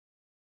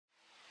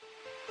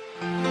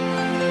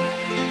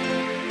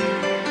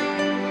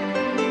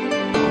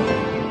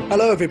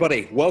Hello,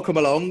 everybody. Welcome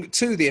along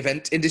to the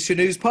Event Industry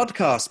News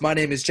Podcast. My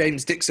name is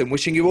James Dixon,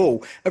 wishing you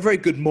all a very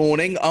good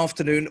morning,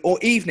 afternoon, or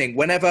evening,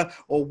 whenever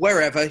or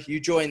wherever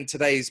you join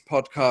today's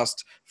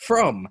podcast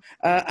from.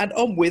 And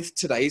on with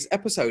today's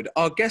episode.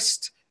 Our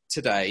guest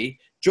today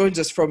joins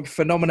us from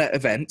Phenomena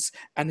Events,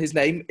 and his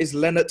name is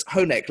Lennart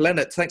Honeck.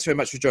 Lennart, thanks very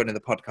much for joining the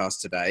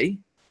podcast today.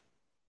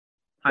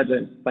 Hi,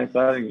 James. Thanks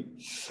for having me.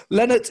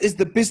 Lennart is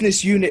the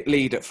business unit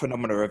lead at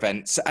Phenomena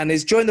Events and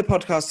is joined the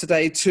podcast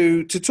today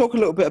to talk a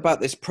little bit about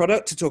this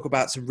product, to talk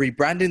about some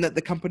rebranding that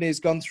the company has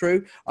gone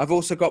through. I've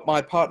also got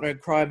my partner in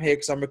crime here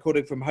because I'm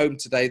recording from home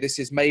today. This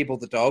is Mabel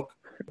the dog,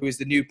 who's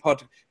the new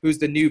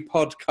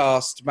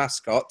podcast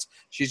mascot.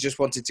 She's just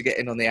wanted to get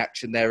in on the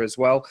action there as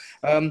well.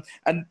 And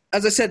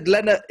as I said,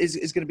 Lennart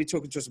is going to be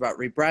talking to us about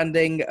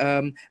rebranding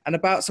and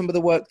about some of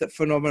the work that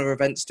Phenomena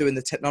Events do in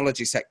the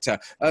technology sector.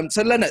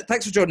 So Lennart,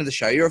 thanks for joining the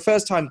show. You're a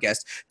first-time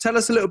guest. Tell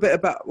us a little bit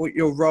about what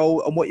your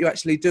role and what you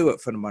actually do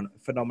at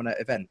Phenomena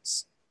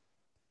Events.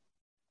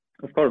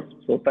 Of course.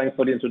 So thanks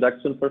for the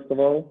introduction, first of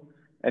all.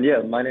 And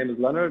yeah, my name is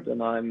Lennart,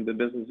 and I'm the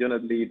business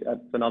unit lead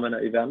at Phenomena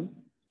Events.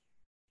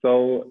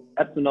 So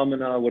at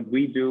Phenomena, what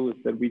we do is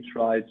that we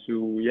try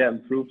to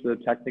improve the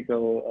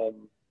technical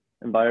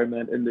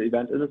environment in the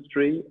event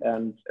industry.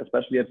 And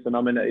especially at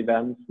Phenomena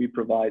Events, we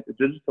provide a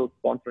digital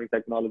sponsoring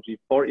technology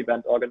for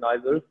event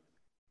organizers.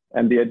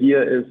 And the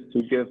idea is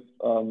to give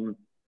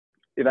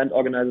event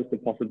organizers the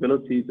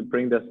possibility to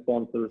bring their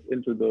sponsors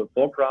into the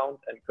foreground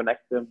and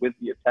connect them with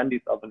the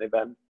attendees of an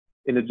event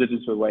in a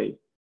digital way.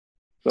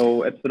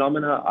 So at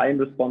Phenomena, I am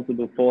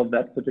responsible for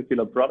that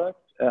particular product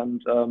and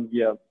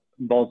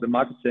involved in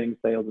marketing,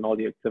 sales, and all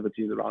the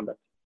activities around it.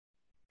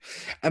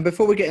 And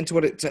before we get into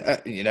what it,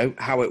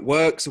 how it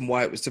works and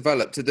why it was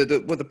developed,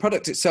 the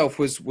product itself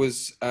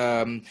was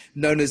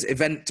known as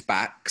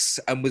EventBax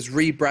and was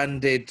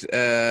rebranded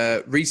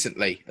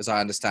recently, as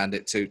I understand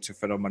it, to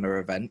Phenomena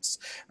Events.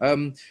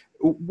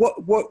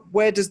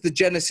 Where does the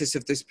genesis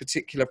of this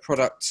particular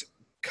product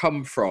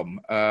come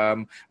from,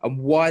 and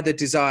why the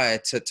desire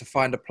to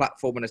find a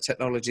platform and a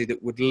technology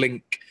that would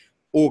link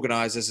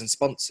organizers and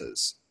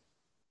sponsors?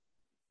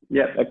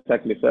 Yeah,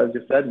 exactly. So as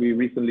you said, we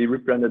recently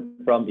rebranded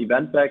from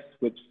EventBax,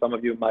 which some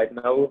of you might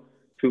know,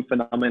 to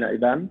Phenomena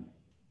Events.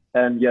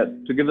 And yeah,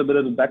 to give a bit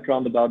of the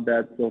background about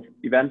that, so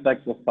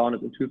EventBax was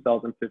founded in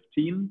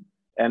 2015.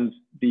 And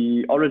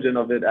the origin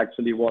of it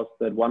actually was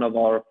that one of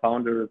our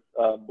founders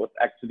was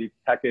actually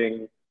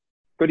packing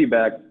goodie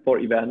bags for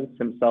events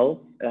himself.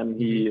 And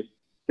he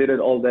did it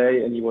all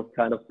day and he was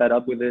kind of fed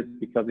up with it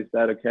because he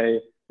said, okay,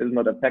 this is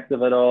not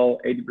effective at all.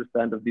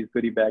 80% of these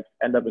goodie bags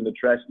end up in the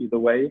trash either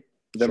way.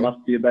 There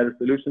must be a better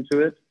solution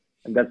to it.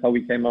 And that's how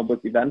we came up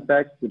with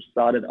EventBax, which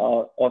started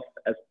off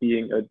as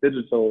being a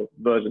digital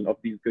version of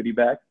these goodie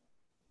bags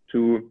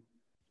to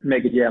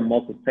make it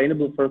more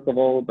sustainable, first of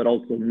all, but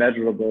also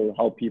measurable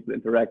how people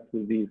interact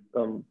with these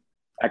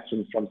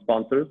actions from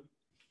sponsors.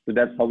 So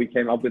that's how we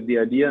came up with the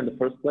idea in the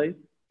first place.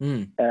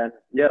 And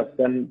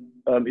then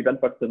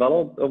EventBax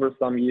developed over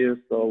some years.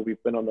 So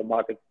we've been on the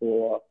market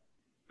for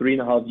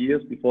 3.5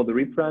 years before the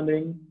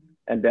rebranding.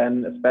 And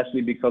then,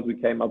 especially because we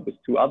came up with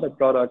two other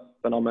products,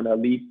 Phenomena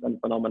Leads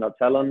and Phenomena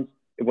Talent,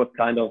 it was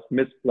kind of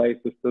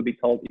misplaced to still be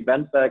called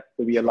EventBax.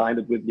 So we aligned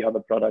it with the other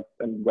products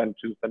and went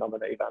to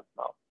Phenomena Events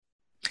now.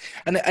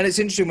 And it's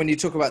interesting when you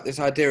talk about this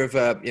idea of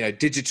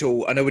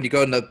digital. I know when you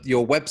go on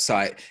your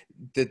website,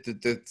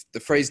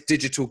 the phrase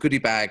digital goodie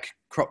bag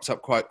crops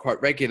up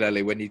quite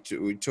regularly when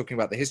you're talking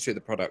about the history of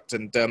the product.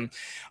 And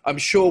I'm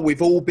sure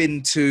we've all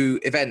been to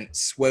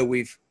events where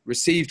we've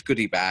received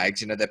goodie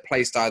bags. They're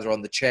placed either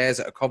on the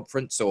chairs at a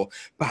conference or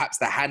perhaps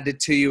they're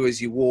handed to you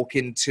as you walk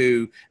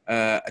into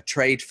a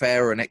trade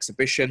fair or an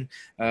exhibition.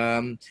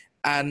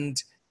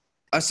 And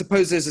I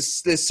suppose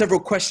there's several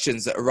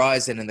questions that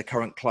arise in the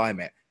current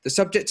climate. The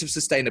subject of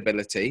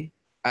sustainability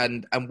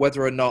and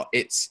whether or not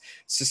it's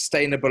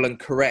sustainable and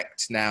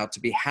correct now to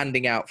be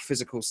handing out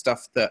physical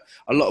stuff that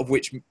a lot of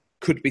which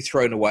could be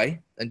thrown away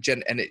and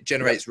it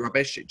generates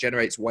rubbish, it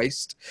generates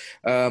waste.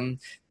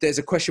 There's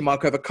a question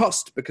mark over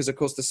cost because, of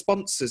course, the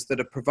sponsors that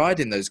are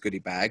providing those goodie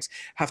bags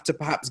have to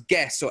perhaps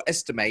guess or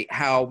estimate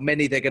how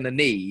many they're going to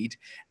need.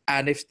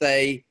 And if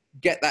they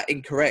get that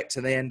incorrect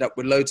and they end up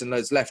with loads and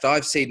loads left.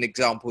 I've seen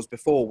examples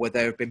before where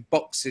there have been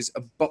boxes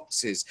and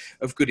boxes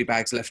of goodie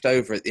bags left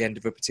over at the end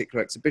of a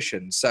particular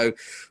exhibition. So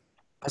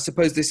I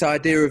suppose this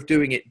idea of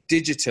doing it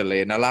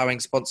digitally and allowing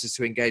sponsors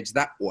to engage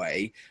that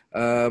way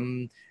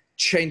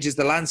changes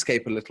the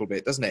landscape a little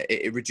bit, doesn't it?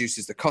 It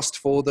reduces the cost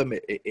for them.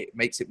 It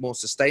makes it more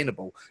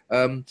sustainable.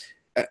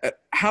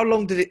 How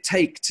long did it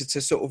take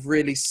to sort of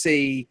really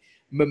see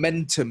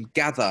momentum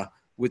gather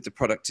with the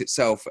product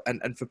itself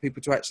and for people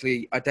to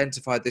actually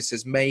identify this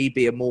as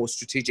maybe a more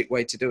strategic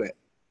way to do it?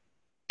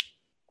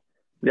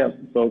 Yeah,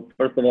 so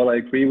first of all, I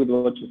agree with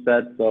what you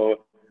said.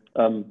 So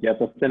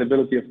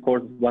sustainability, of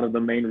course, is one of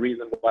the main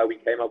reasons why we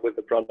came up with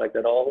the product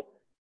at all.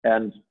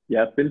 And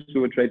I've been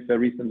to a trade fair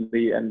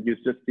recently and you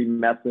just see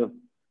massive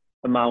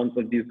amounts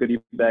of these goodie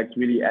bags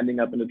really ending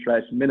up in the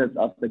trash minutes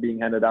after being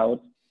handed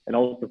out. And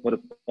also for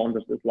the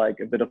sponsors, it's like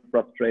a bit of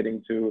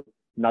frustrating to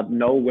not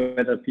know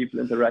whether people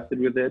interacted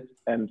with it,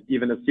 and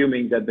even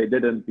assuming that they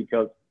didn't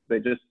because they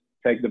just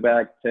take the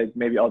bag, take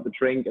maybe out the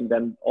drink, and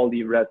then all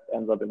the rest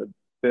ends up in the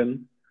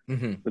bin.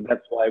 Mm-hmm. So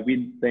that's why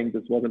we think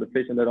this wasn't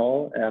efficient at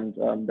all,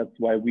 and that's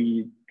why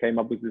we came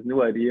up with this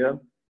new idea.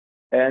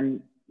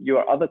 And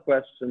your other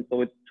question,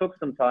 so it took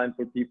some time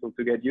for people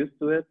to get used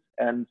to it,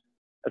 and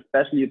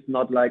especially it's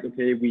not like,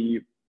 okay,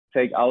 we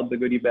take out the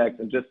goodie bags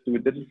and just do a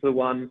digital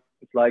one.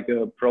 It's like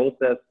a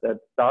process that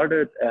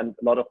started, and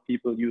a lot of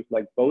people use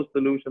like both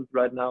solutions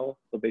right now.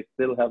 So they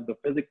still have the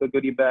physical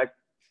goodie bag,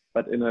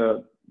 but in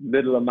a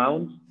little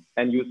amount,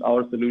 and use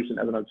our solution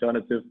as an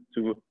alternative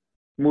to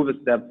move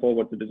a step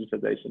forward to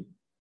digitization.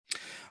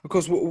 Of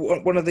course,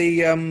 one of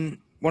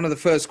the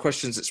first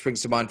questions that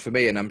springs to mind for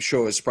me, and I'm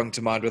sure has sprung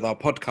to mind with our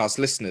podcast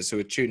listeners who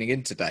are tuning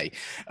in today,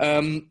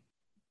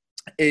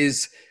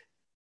 is,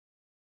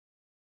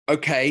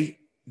 okay,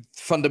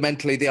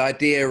 fundamentally the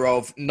idea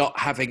of not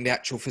having the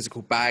actual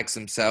physical bags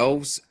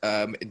themselves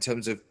in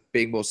terms of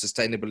being more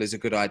sustainable is a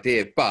good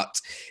idea.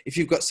 But if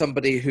you've got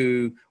somebody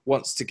who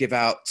wants to give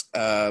out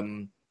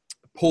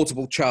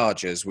portable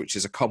chargers, which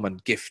is a common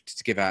gift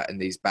to give out in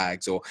these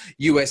bags, or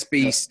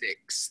USB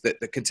sticks that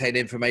contain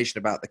information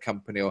about the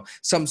company, or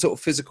some sort of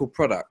physical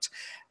product,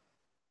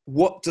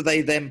 what do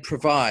they then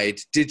provide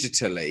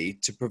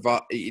digitally to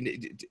provide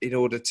in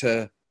order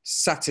to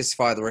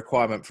satisfy the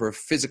requirement for a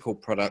physical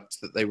product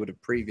that they would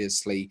have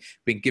previously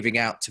been giving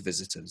out to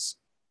visitors?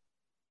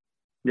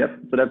 Yes,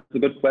 so that's a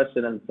good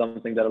question, and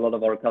something that a lot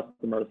of our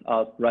customers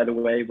ask right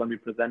away when we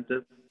present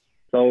it.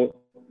 So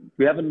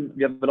we have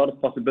a lot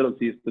of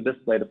possibilities to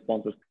display the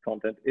sponsors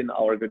content in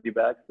our goodie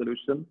bag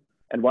solution.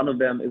 And one of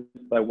them is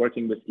by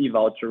working with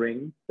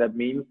e-vouchering. That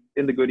means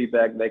in the goodie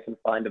bag, they can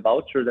find a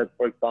voucher that,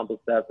 for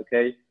example, says,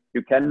 okay,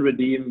 you can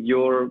redeem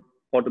your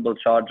portable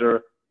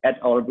charger at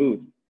our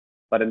booth.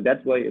 But in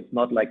that way, it's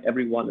not like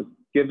everyone is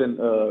given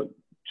a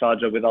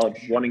charger without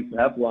wanting to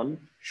have one,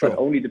 but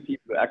only the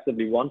people who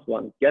actively want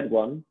one get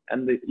one.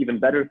 And the even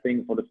better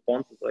thing for the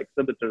sponsors or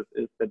exhibitors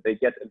is that they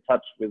get in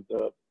touch with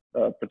the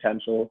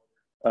potential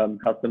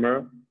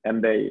customer,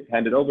 and they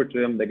hand it over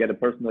to him, they get a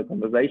personal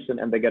conversation,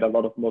 and they get a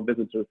lot of more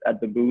visitors at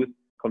the booth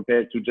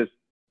compared to just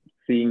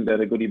seeing that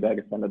a goodie bag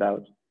is handed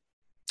out.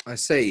 I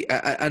see.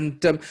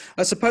 And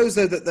I suppose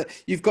though that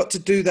you've got to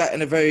do that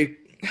in a very,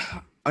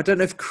 I don't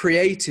know if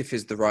creative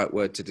is the right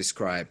word to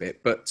describe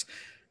it, but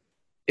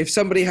if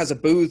somebody has a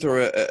booth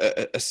or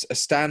a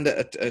stand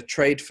at a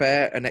trade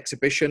fair, an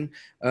exhibition,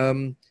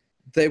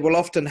 they will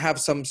often have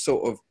some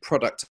sort of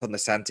product on the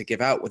stand to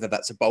give out, whether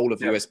that's a bowl of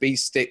USB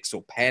sticks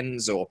or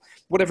pens or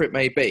whatever it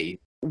may be.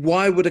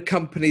 Why would a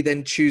company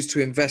then choose to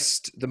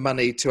invest the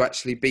money to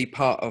actually be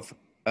part of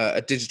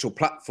a digital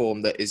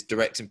platform that is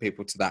directing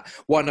people to that?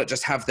 Why not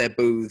just have their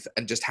booth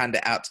and just hand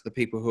it out to the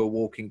people who are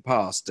walking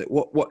past?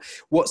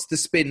 What's the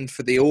spin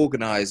for the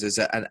organisers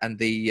and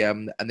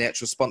the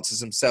actual sponsors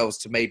themselves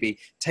to maybe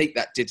take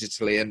that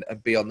digitally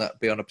and be on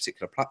a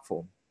particular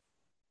platform?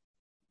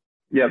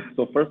 Yeah,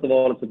 so first of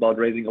all, it's about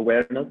raising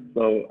awareness.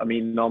 So, I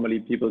mean, normally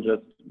people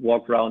just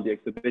walk around the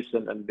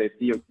exhibition and they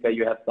see, okay,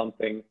 you have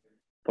something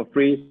for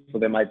free, so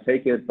they might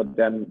take it, but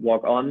then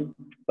walk on.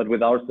 But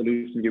with our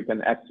solution, you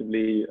can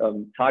actively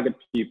target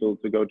people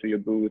to go to your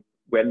booth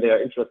when they are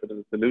interested in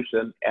the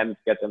solution and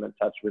get them in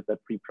touch with that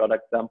free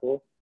product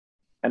sample.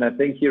 And I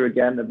think here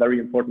again, a very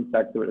important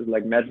factor is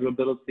like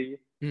measurability.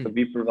 So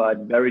we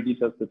provide very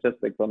detailed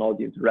statistics on all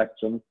the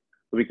interactions.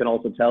 So we can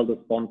also tell the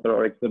sponsor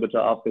or exhibitor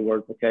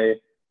afterwards, okay,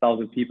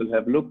 1,000 people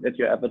have looked at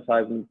your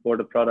advertisement for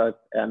the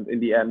product, and in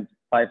the end,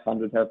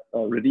 500 have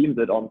redeemed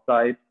it on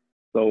site.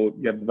 So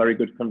you have a very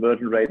good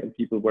conversion rate, and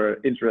people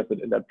were interested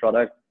in that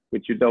product,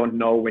 which you don't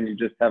know when you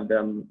just have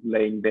them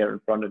laying there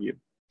in front of you.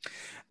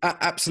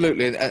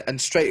 Absolutely,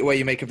 and straight away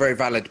you make a very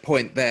valid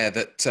point there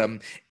that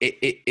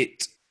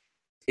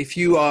if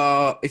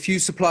you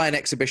supply an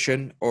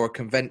exhibition or a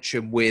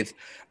convention with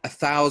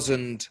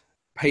 1,000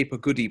 paper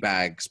goodie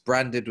bags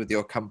branded with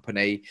your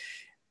company.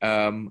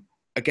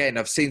 Again,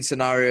 I've seen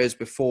scenarios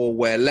before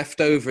where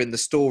left over in the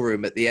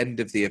storeroom at the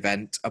end of the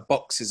event are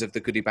boxes of the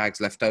goodie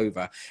bags left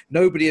over.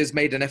 Nobody has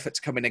made an effort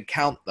to come in and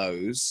count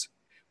those,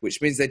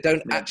 which means they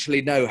don't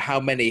actually know how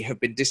many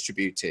have been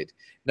distributed.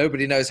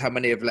 Nobody knows how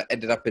many have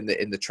ended up in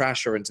the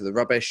trash or into the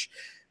rubbish.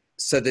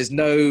 So there's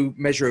no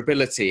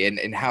measurability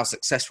in how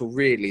successful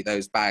really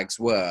those bags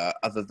were,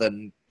 other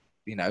than,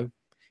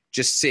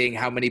 just seeing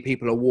how many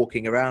people are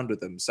walking around with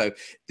them. So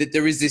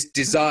there is this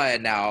desire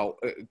now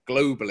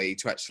globally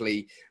to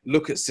actually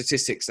look at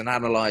statistics and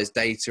analyze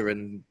data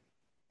and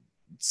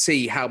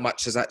see how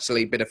much has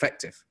actually been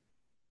effective.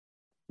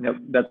 Yep,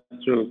 that's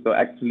true. So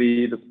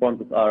actually the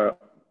sponsors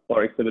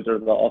or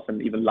exhibitors are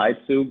often even lied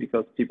to,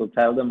 because people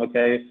tell them,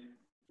 okay,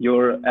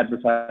 your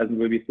advertising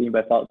will be seen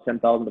by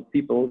 10,000 of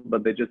people,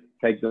 but they just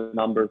take the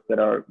numbers that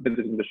are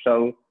visiting the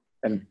show,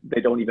 and they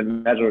don't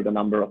even measure the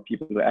number of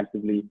people who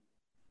actively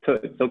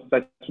took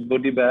such a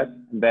goodie bag.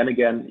 And then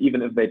again,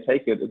 even if they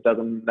take it, it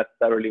doesn't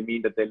necessarily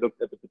mean that they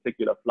looked at a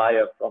particular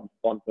flyer from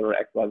sponsor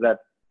XYZ.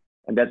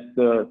 And that's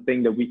the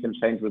thing that we can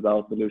change with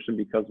our solution,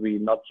 because we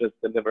not just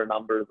deliver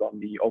numbers on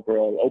the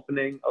overall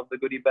opening of the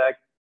goodie bag,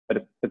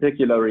 but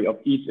particularly of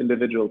each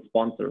individual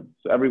sponsor.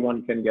 So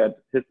everyone can get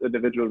his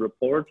individual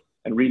report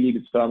and really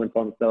determine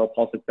for himself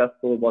how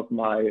successful was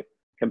my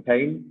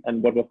campaign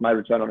and what was my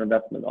return on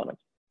investment on it.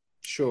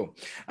 Sure.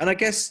 And I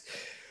guess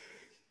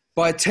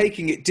by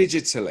taking it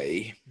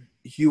digitally,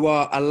 you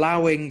are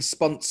allowing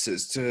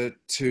sponsors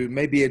to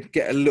maybe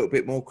get a little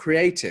bit more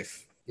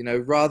creative, you know,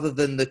 rather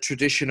than the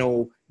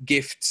traditional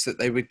gifts that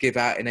they would give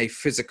out in a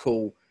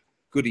physical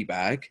goodie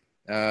bag.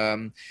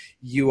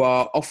 You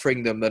are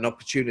offering them an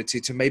opportunity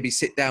to maybe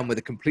sit down with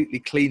a completely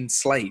clean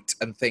slate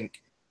and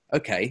think,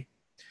 okay,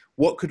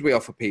 what could we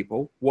offer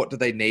people? What do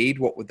they need?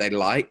 What would they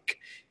like?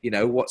 You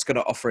know, what's going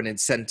to offer an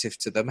incentive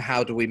to them?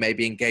 How do we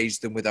maybe engage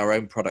them with our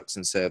own products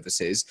and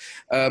services?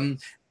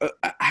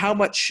 How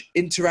much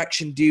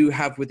interaction do you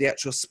have with the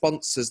actual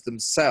sponsors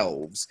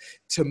themselves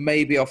to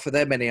maybe offer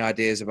them any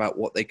ideas about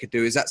what they could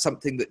do? Is that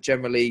something that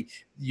generally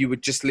you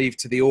would just leave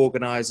to the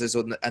organizers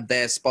and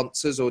their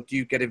sponsors, or do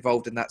you get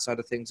involved in that side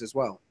of things as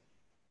well?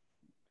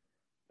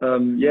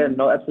 Yeah,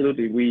 no,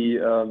 absolutely. We,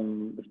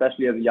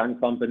 especially as a young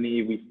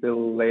company, we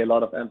still lay a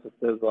lot of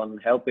emphasis on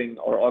helping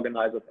our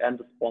organizers and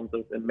the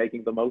sponsors in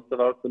making the most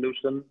of our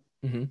solution.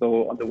 Mm-hmm.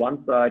 So on the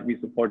one side, we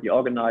support the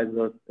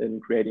organizers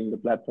in creating the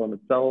platform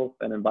itself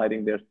and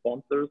inviting their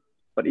sponsors.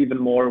 But even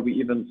more, we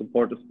even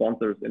support the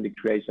sponsors in the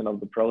creation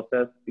of the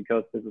process,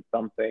 because this is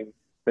something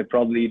they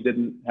probably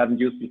haven't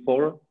used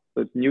before.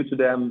 So it's new to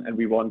them, and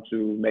we want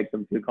to make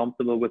them feel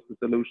comfortable with the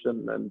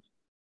solution and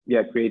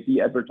create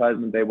the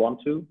advertisement they want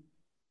to.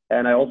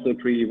 And I also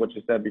agree what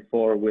you said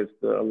before with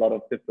a lot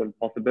of different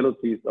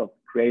possibilities of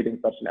creating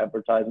such an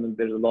advertisement.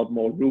 There's a lot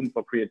more room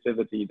for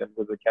creativity than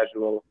with a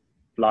casual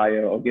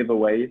flyer or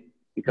giveaway,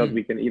 because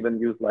we can even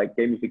use like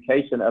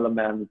gamification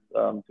elements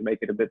to make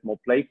it a bit more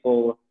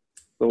playful.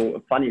 So a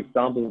funny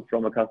example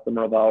from a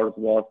customer of ours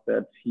was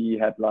that he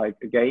had like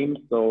a game.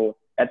 So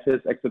at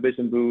his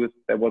exhibition booth,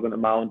 there was an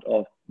amount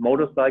of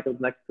motorcycles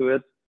next to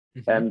it.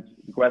 Mm-hmm. And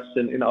the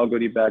question in our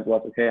goodie bag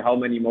was, okay, how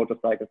many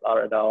motorcycles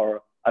are at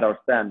our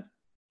stand?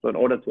 So in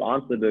order to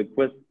answer the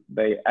quiz,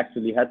 they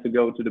actually had to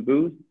go to the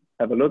booth,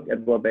 have a look at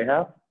what they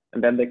have,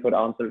 and then they could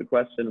answer the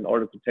question in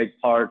order to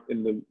take part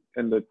in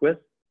the quiz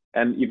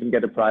and even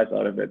get a prize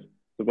out of it.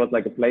 So it was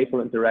like a playful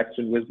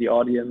interaction with the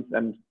audience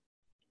and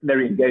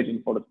very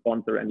engaging for the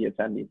sponsor and the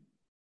attendee.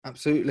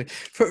 Absolutely.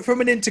 From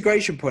an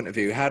integration point of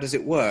view, how does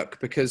it work?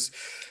 Because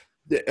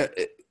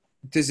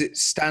does it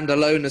stand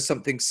alone as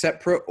something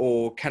separate,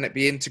 or can it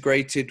be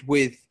integrated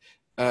with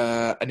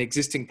an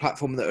existing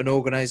platform that an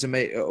organizer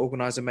may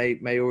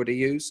already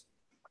use?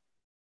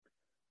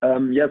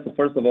 So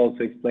first of all,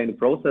 to explain the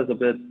process a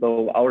bit,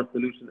 so our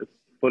solution is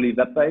fully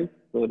web-based,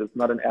 so it is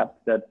not an app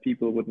that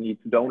people would need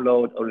to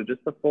download or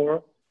register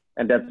for,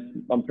 and that's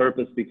on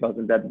purpose because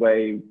in that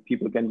way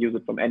people can use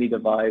it from any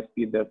device,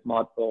 be it their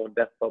smartphone,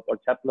 desktop, or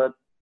tablet,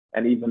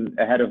 and even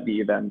ahead of the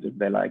event if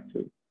they like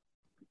to.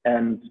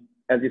 And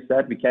as you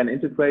said, we can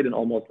integrate in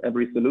almost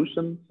every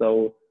solution.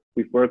 So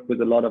we've worked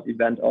with a lot of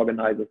event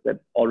organizers that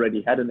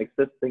already had an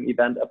existing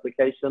event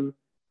application,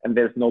 and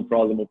there's no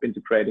problem of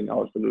integrating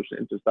our solution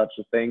into such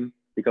a thing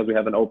because we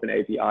have an open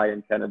API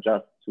and can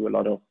adjust to a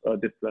lot of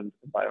different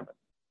environments.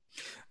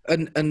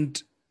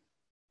 And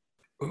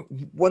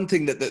one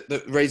thing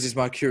that raises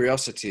my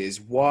curiosity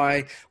is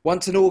why,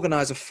 once an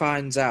organizer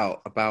finds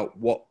out about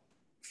what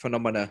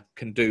Phenomena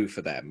can do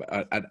for them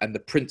and the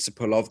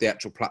principle of the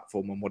actual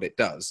platform and what it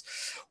does,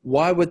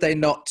 why would they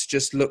not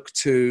just look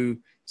to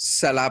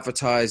sell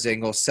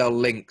advertising or sell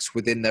links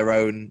within their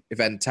own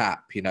event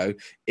app? You know,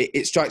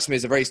 it strikes me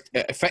as a very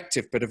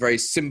effective but a very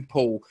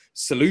simple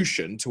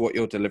solution to what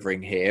you're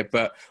delivering here,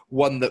 but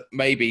one that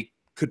maybe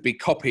could be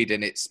copied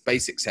in its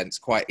basic sense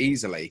quite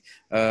easily.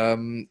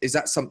 Is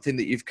that something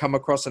that you've come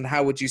across, and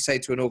how would you say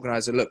to an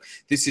organizer, look,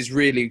 this is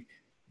really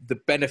the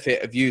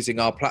benefit of using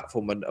our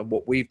platform and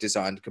what we've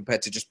designed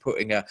compared to just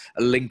putting a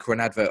link or an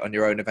advert on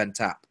your own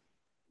event app?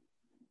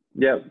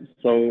 Yeah,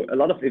 so a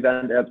lot of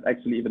event apps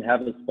actually even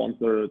have a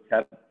sponsor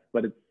tab,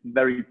 but it's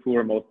very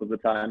poor most of the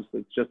time. So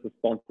it's just the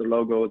sponsor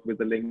logos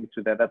with a link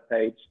to their web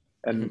page.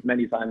 And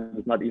many times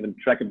it's not even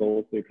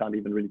trackable, so you can't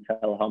even really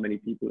tell how many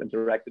people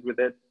interacted with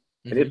it.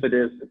 And if it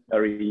is, it's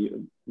very,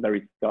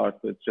 very scarce.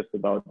 So it's just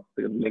about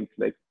the link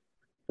clicks.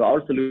 So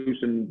our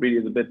solution really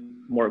is a bit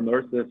more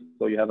immersive.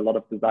 So you have a lot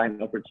of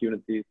design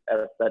opportunities,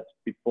 as said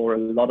before, a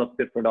lot of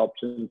different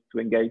options to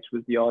engage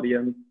with the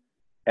audience.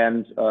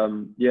 And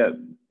the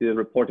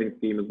reporting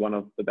scheme is one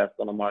of the best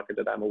on the market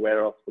that I'm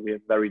aware of. So we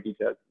have very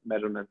detailed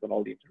measurements on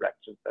all the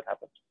interactions that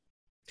happened.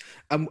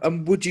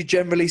 And would you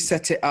generally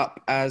set it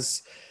up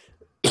as,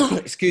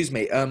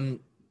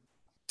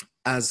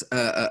 as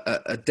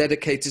a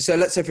dedicated? So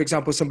let's say, for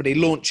example, somebody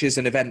launches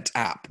an event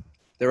app.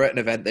 They're at an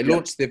event, they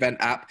launch the event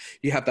app,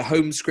 you have the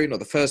home screen or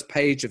the first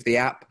page of the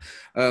app.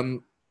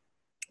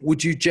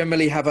 Would you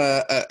generally have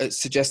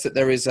suggest that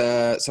there is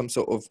some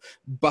sort of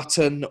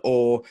button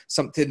or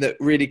something that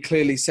really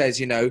clearly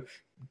says, you know,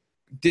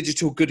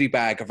 digital goodie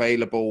bag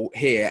available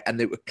here, and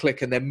they would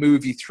click and then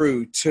move you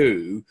through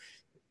to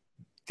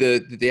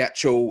the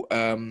actual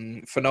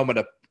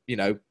phenomena,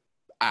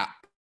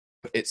 app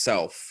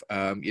itself,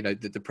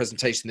 the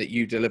presentation that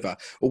you deliver,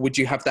 or would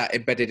you have that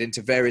embedded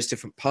into various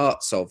different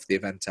parts of the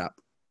event app?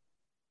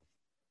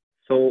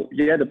 So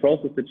yeah, the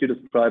process that you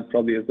described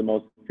probably is the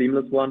most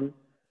seamless one.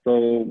 So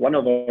one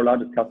of our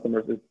largest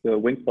customers is the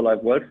Wings for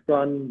Life World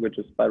Run, which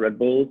is by Red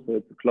Bull. So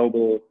it's a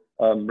global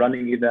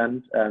running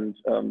event, and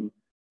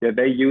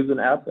they use an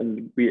app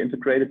and we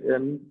integrate it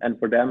in. And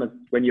for them, it's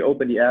when you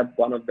open the app,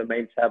 one of the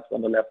main tabs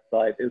on the left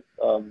side is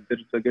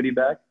digital goodie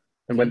bag.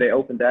 And when they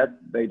open that,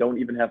 they don't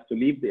even have to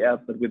leave the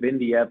app, but within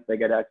the app, they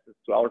get access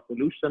to our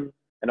solution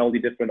and all the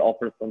different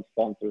offers from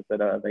sponsors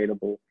that are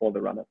available for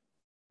the runners.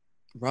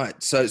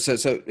 Right. So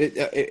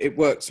it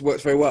works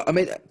very well. I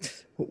mean,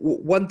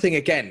 one thing,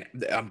 again,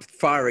 I'm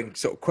firing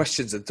sort of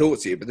questions and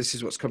thoughts at you, but this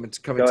is what's coming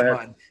to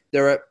mind.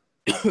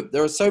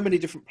 There are so many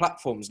different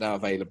platforms now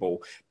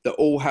available that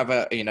all have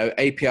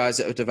APIs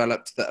that are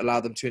developed that allow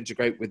them to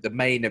integrate with the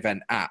main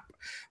event app.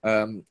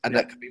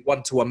 That could be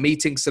one-to-one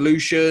meeting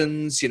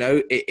solutions.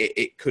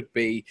 It could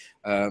be,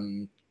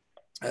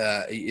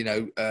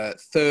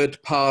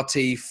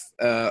 third-party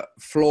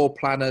floor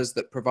planners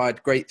that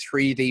provide great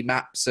 3D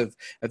maps of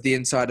the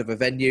inside of a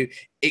venue.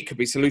 It could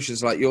be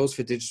solutions like yours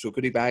for digital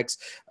goodie bags.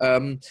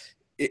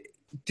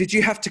 Did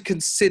you have to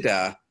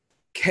consider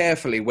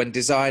carefully when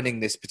designing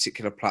this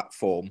particular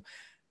platform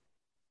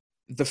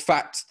the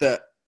fact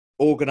that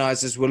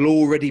organizers will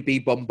already be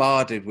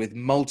bombarded with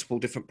multiple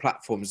different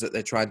platforms that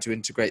they're trying to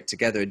integrate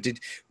together? And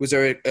was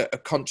there a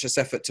conscious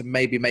effort to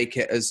maybe make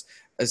it as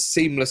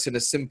seamless and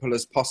as simple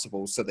as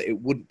possible so that it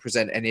wouldn't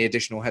present any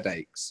additional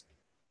headaches?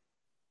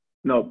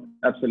 No,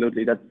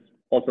 absolutely. That's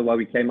also why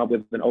we came up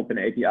with an open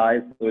API.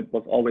 So it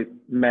was always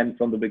meant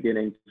from the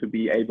beginning to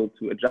be able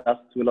to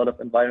adjust to a lot of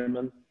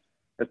environments,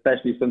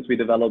 especially since we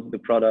developed the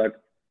product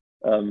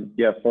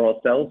for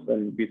ourselves,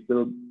 and we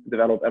still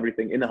develop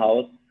everything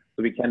in-house.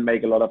 So we can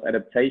make a lot of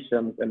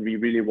adaptations, and we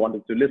really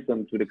wanted to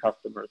listen to the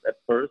customers at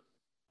first,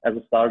 as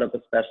a startup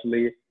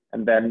especially,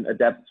 and then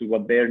adapt to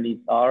what their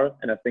needs are.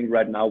 And I think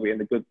right now we're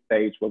in a good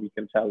stage where we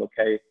can tell,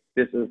 okay,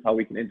 this is how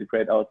we can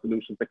integrate our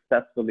solution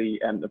successfully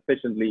and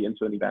efficiently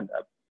into an event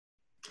app.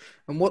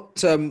 And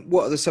what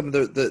are some of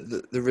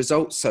the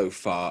results so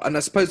far? And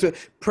I suppose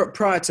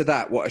prior to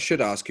that, what I should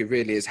ask you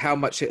really is how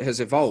much it has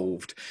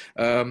evolved.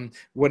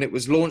 When it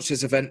was launched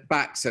as Event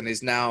Backs and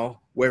is now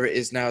where it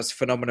is now as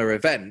Phenomena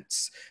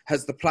Events,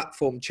 has the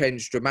platform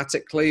changed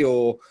dramatically,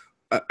 or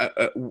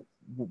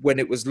when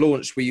it was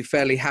launched, were you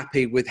fairly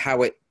happy with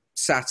how it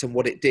sat and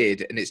what it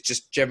did, and it's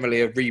just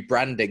generally a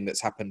rebranding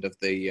that's happened of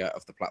the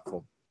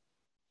platform?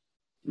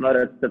 No,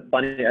 that's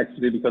funny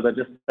actually, because I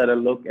just had a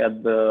look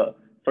at the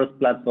first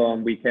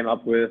platform we came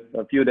up with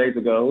a few days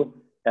ago,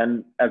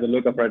 and as a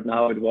lookup right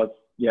now, it was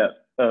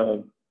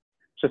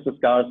just a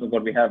scarce of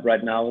what we have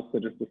right now, so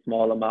just a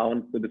small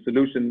amount. So the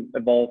solution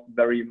evolved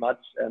very much,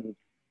 and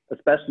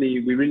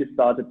especially we really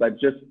started by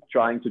just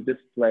trying to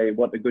display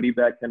what a goodie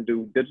bag can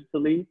do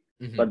digitally.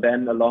 Mm-hmm. But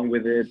then along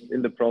with it,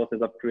 in the process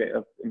of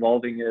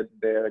evolving it,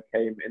 there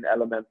came in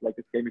elements like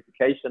this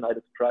gamification I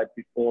described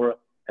before.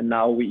 And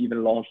now we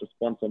even launched a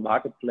sponsor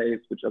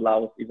marketplace, which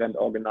allows event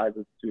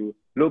organizers to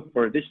look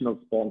for additional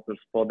sponsors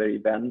for their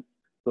events.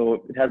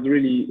 So it has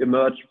really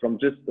emerged from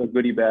just a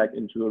goodie bag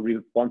into a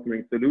real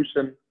sponsoring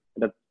solution.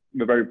 And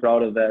we're very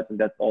proud of that. And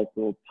that's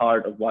also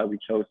part of why we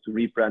chose to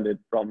rebrand it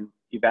from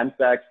Event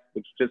Bags,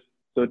 which just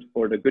stood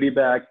for the goodie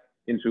bag,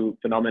 into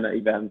Phenomena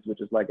Events,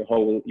 which is like a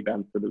whole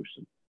event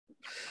solution.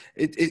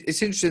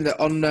 It's interesting that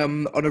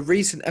on a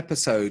recent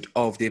episode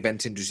of the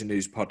Event Industry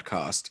News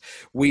podcast,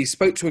 we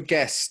spoke to a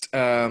guest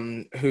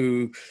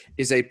who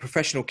is a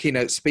professional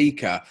keynote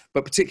speaker,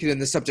 but particularly in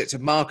the subject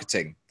of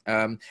marketing.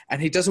 And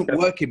he doesn't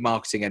work in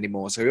marketing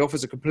anymore, so he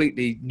offers a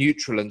completely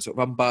neutral and sort of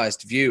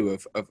unbiased view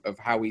of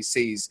how he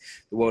sees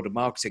the world of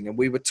marketing. And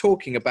we were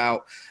talking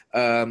about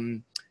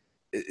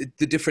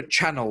the different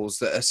channels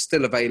that are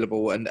still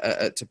available and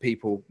to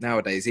people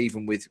nowadays,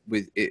 even with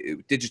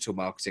digital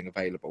marketing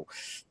available.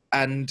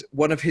 And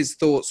one of his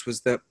thoughts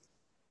was that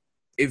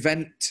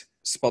event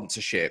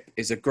sponsorship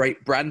is a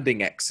great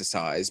branding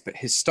exercise, but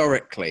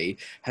historically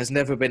has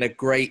never been a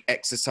great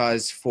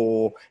exercise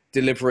for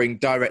delivering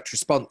direct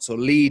response or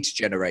lead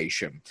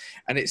generation.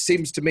 And it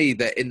seems to me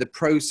that in the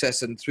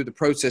process and through the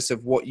process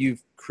of what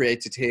you've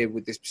created here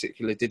with this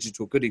particular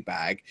digital goodie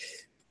bag,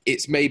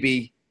 it's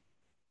maybe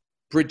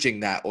bridging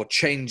that or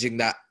changing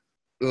that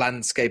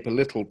landscape a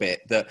little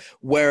bit, that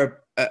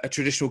where a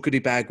traditional goodie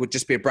bag would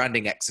just be a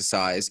branding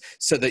exercise,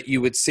 so that you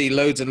would see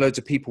loads and loads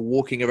of people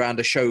walking around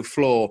a show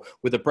floor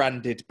with a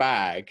branded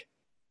bag.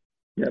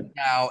 Yep.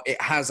 Now it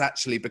has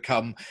actually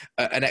become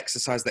an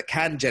exercise that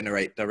can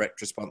generate direct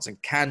response and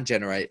can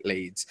generate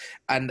leads.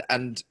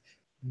 And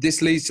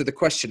this leads to the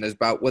question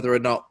about whether or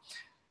not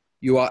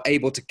you are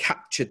able to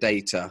capture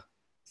data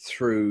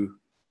through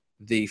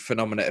the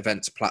Phenomena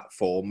Events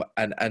platform,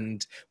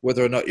 and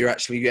whether or not you're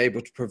actually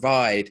able to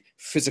provide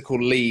physical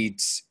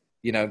leads,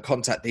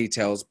 contact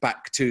details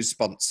back to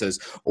sponsors,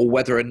 or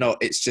whether or not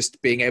it's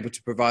just being able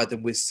to provide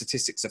them with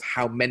statistics of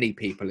how many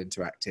people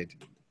interacted.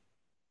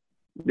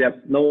 Yeah,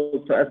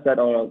 no. So as said,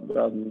 our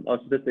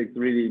statistics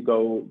really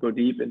go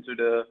deep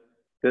into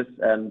this,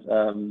 and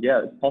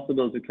yeah, it's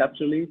possible to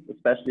capture leads,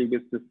 especially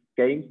with the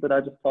games that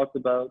I just talked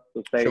about.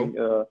 So Sure.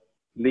 saying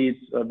leads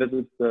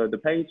visits the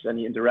page and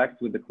he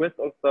interacts with the quiz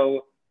or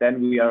so,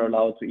 then we are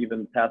allowed to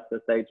even pass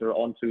this data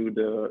onto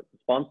the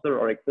sponsor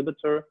or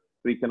exhibitor.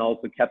 We can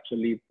also capture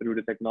leads through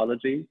the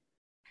technology.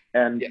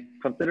 And Yeah.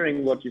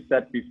 considering what you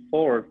said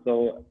before,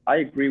 so I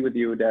agree with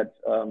you that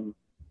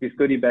these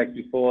goodie bags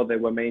before, they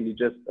were mainly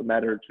just a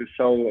matter to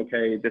show,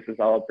 okay, this is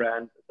our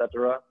brand,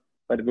 etc.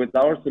 But with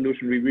our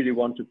solution, we really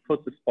want to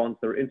put the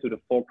sponsor into the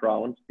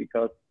foreground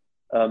because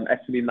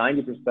actually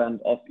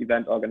 90% of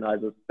event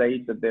organizers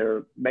state that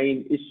their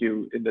main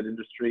issue in that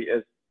industry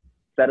is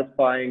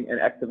satisfying and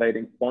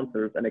activating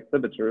sponsors and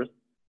exhibitors.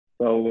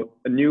 So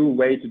a new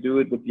way to do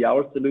it would be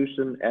our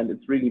solution, and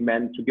it's really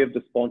meant to give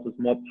the sponsors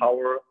more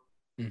power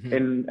Mm-hmm.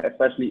 in,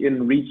 especially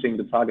in reaching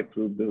the target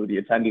group,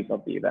 the attendees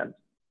of the event.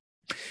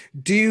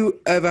 Do you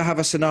ever have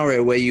a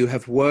scenario where you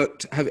have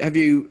worked, have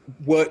you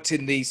worked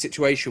in the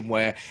situation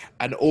where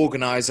an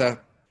organizer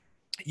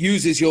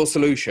uses your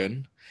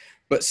solution,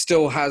 but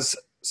still has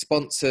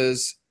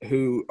sponsors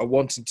who are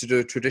wanting to do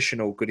a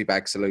traditional goodie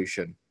bag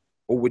solution?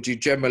 Or would you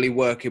generally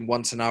work in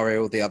one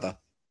scenario or the other?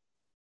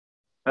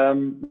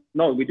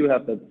 No, we do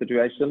have that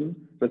situation,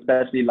 so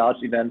especially large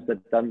events that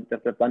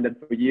have done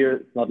that for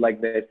years. It's not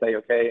like they say,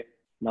 okay,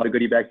 now the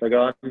goodie bags are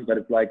gone, but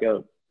it's like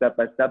a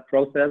step-by-step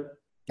process.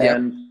 Yeah.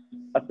 And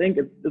I think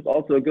it's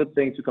also a good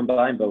thing to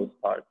combine both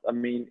parts. I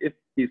mean, if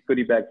these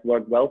goodie bags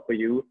work well for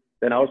you,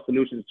 then our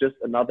solution is just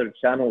another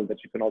channel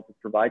that you can also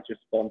provide your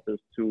sponsors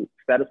to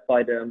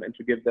satisfy them and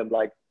to give them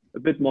like a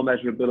bit more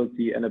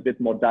measurability and a bit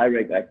more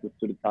direct access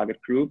to the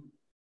target group.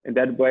 In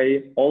that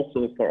way,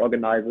 also for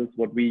organizers,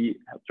 what we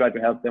try to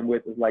help them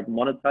with is like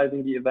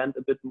monetizing the event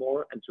a bit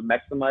more and to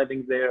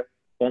maximizing their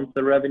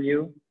sponsor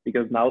revenue,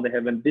 because now they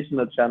have an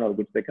additional channel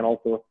which they can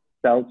also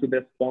sell to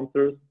their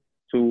sponsors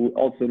to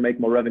also make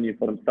more revenue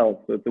for themselves.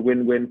 So it's a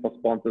win-win for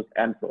sponsors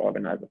and for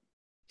organizers.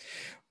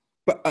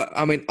 But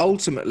I mean,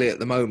 ultimately at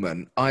the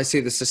moment, I see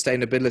the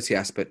sustainability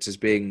aspect as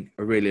being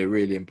a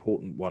really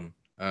important one.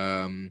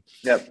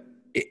 Yep.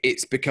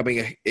 It's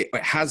becoming, it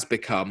has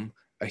become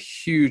a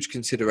huge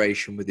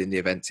consideration within the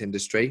events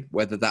industry,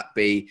 whether that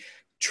be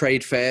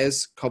trade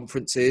fairs,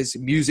 conferences,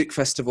 music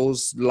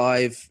festivals,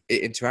 live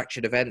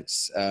interaction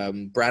events,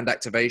 brand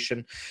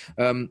activation.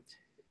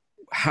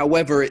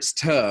 However it's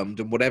termed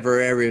and whatever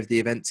area of the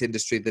events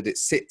industry that it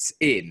sits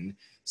in,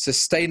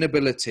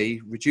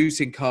 sustainability,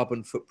 reducing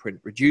carbon footprint,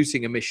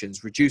 reducing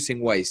emissions, reducing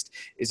waste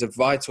is a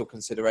vital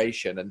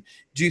consideration. And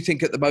do you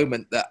think at the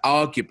moment that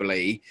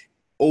arguably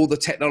all the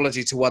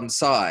technology to one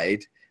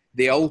side,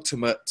 the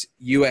ultimate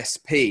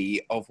USP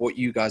of what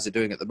you guys are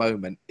doing at the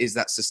moment is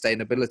that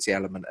sustainability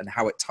element and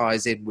how it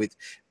ties in with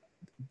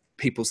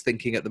people's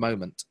thinking at the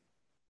moment?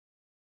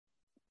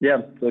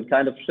 Yeah, so it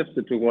kind of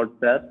shifted towards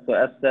that. So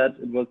as said,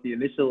 it was the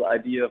initial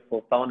idea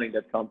for founding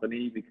that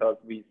company because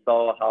we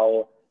saw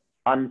how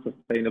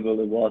unsustainable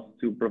it was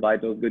to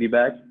provide those goodie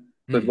bags.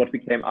 So it's what we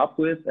came up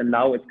with, and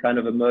now it's kind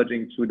of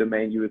emerging to the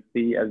main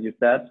USP, as you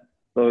said.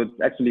 So it's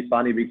actually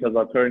funny because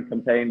our current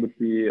campaign, which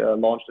we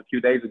launched a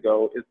few days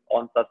ago, is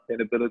on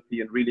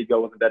sustainability and really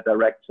goes in that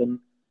direction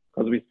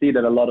because we see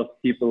that a lot of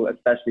people,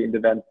 especially in the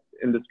event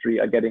industry,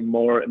 are getting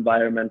more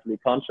environmentally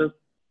conscious,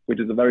 which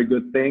is a very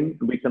good thing.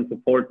 We can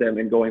support them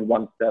in going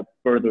one step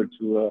further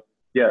to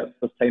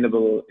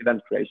sustainable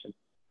event creation.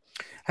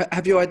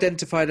 Have you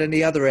identified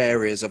any other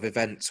areas of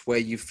events where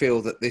you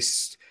feel that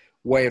this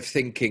way of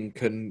thinking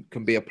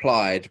can be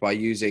applied by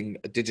using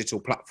a digital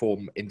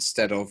platform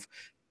instead of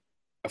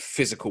a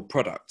physical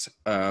product?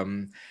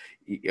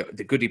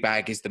 The goodie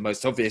bag is the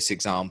most obvious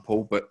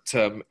example, but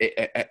do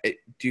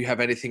you have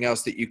anything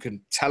else that you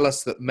can tell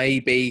us that may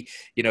be,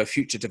 a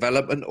future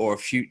development or a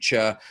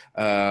future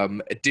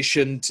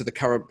addition to the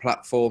current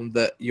platform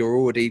that you're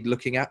already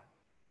looking at?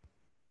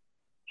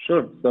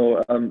 Sure.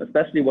 So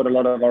especially what a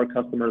lot of our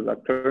customers are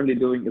currently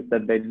doing is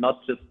that they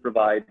not just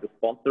provide the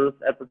sponsors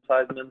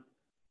advertisements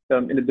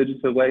in a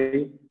digital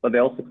way, but they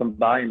also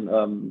combine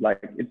like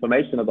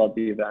information about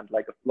the event,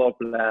 like a floor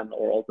plan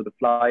or also the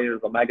flyers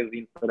or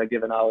magazines that are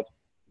given out.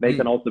 They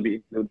can also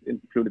be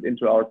included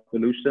into our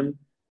solution.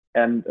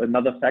 And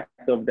another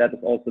factor of that is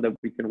also that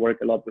we can work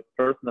a lot with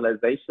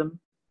personalization.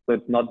 So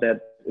it's not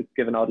that it's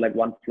given out like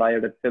one flyer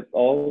that fits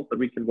all, but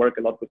we can work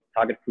a lot with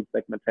target group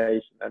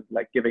segmentation and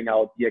like giving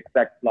out the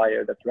exact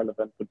flyer that's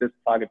relevant for this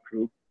target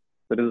group.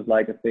 So this is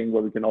like a thing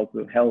where we can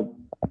also help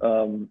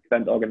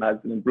event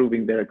organizers in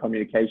improving their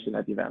communication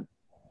at events.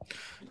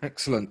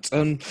 Excellent.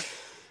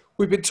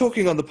 We've been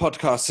talking on the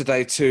podcast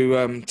today to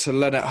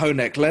Lennart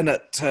Honeck.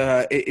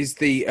 Lennart is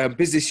the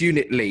business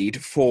unit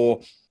lead for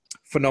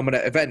Phenomena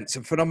Events,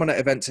 and Phenomena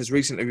Events has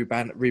recently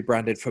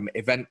rebranded from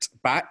Event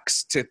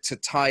Backs to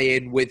tie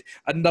in with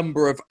a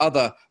number of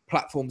other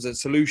platforms and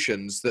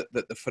solutions that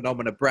the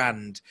Phenomena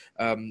brand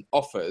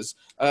offers.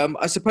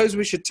 I suppose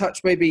we should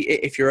touch, maybe,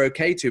 if you're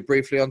okay to,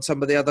 briefly on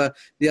some of the other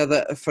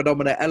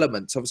Phenomena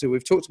elements. Obviously,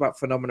 we've talked about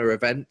Phenomena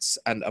events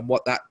and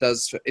what that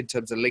does in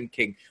terms of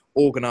linking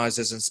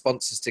organisers and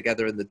sponsors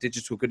together in the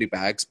digital goodie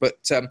bags.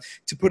 But to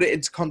put it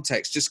into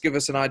context, just give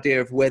us an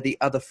idea of where the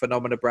other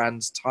Phenomena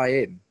brands tie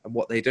in and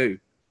what they do.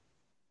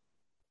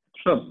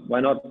 Sure, why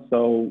not?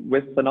 So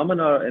with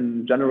Phenomena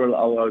in general,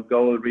 our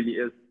goal really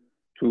is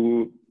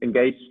to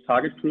engage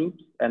target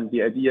groups, and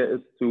the idea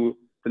is to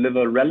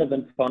deliver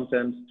relevant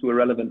content to a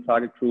relevant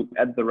target group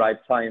at the right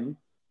time.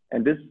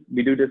 And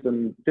we do this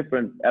in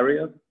different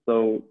areas.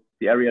 So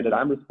the area that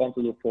I'm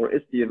responsible for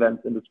is the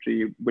events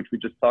industry, which we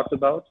just talked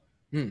about.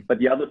 But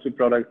the other two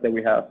products that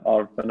we have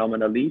are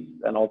Phenomena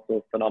Leads and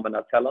also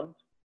Phenomena Talent,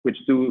 which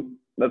do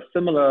a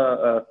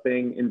similar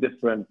thing in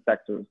different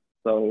sectors.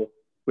 So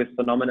with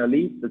Phenomena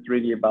Leads, it's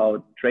really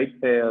about trade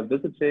fair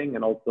visiting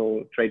and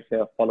also trade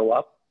fair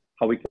follow-up,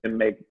 how we can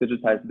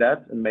digitize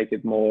that and make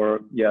it more,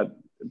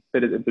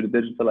 fit it into the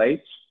digital age.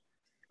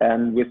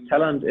 And with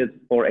Talent, it's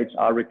for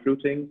HR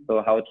recruiting.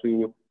 So how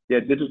to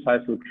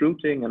digitize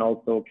recruiting and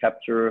also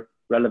capture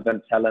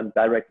relevant talent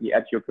directly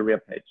at your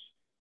career page.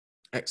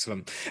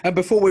 Excellent. And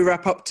before we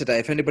wrap up today,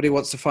 if anybody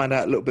wants to find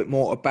out a little bit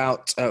more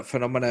about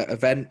Phenomena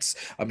events,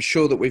 I'm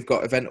sure that we've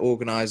got event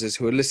organisers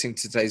who are listening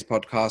to today's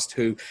podcast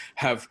who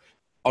have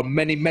on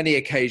many, many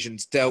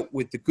occasions dealt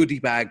with the goodie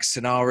bag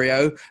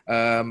scenario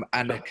and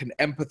can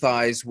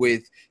empathise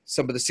with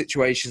some of the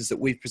situations that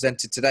we've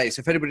presented today. So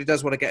if anybody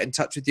does want to get in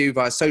touch with you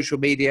via social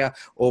media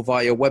or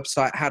via your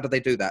website, how do they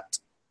do that?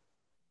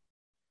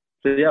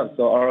 So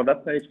our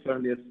webpage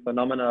currently is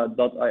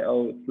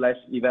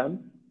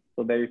phenomena.io/events.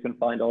 So there you can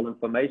find all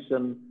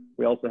information.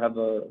 We also have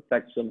a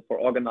section for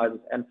organizers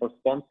and for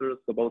sponsors.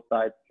 So both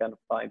sides can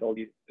find all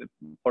the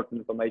important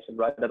information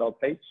right at our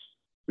page.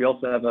 We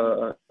also have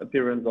an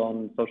appearance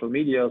on social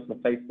media, so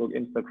Facebook,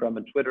 Instagram,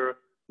 and Twitter,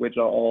 which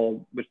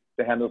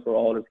the handle for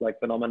all is like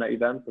Phenomena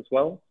Events as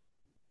well.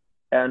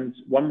 And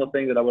one more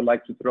thing that I would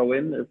like to throw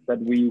in is that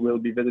we will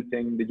be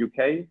visiting the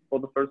UK for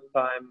the first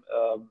time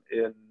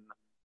in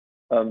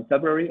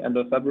February, end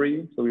of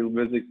February. So we'll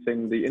be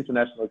visiting the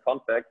International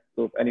Context.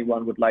 So if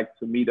anyone would like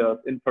to meet us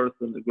in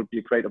person, it would be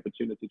a great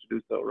opportunity to do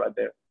so right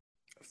there.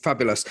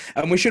 Fabulous.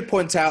 And we should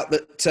point out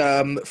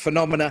that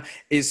Phenomena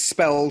is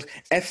spelled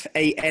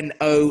F-A-N-O-M-E-N-A.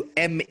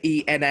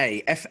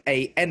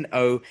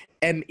 F-A-N-O-M-E-N-A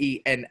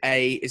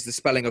is the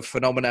spelling of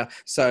Phenomena.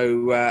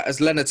 So as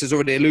Lennart has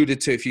already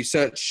alluded to, if you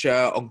search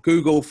on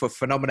Google for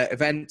Phenomena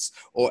Events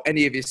or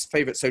any of his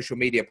favorite social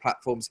media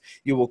platforms,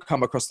 you will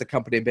come across the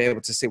company and be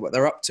able to see what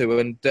they're up to.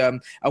 And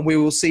we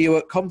will see you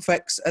at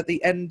Confex at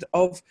the end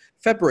of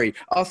February.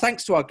 Our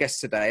thanks to our guests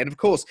today. And of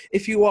course,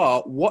 if you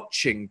are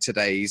watching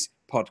today's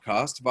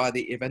podcast via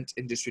the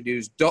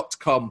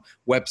eventindustrynews.com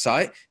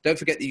website, don't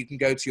forget that you can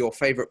go to your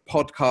favorite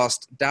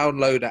podcast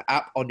downloader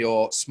app on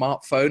your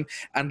smartphone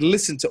and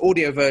listen to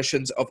audio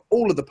versions of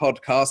all of the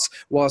podcasts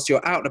whilst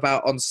you're out and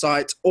about on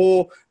site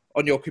or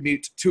on your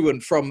commute to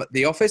and from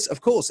the office. Of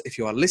course, if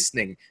you are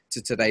listening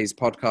to today's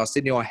podcast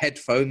in your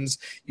headphones,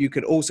 you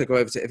can also go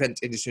over to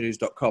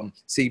eventindustrynews.com,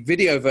 see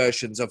video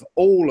versions of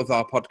all of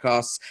our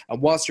podcasts.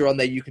 And whilst you're on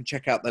there, you can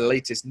check out the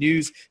latest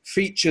news,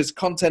 features,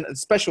 content, and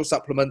special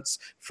supplements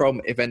from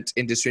Event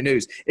Industry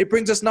News. It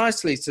brings us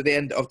nicely to the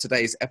end of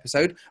today's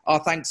episode. Our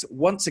thanks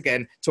once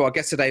again to our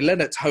guest today,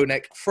 Lennart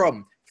Honeck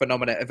from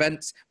Phenomena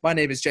Events. My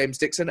name is James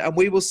Dixon, and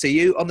we will see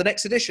you on the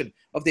next edition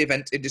of the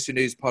Event Industry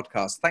News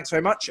podcast. Thanks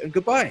very much, and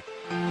goodbye.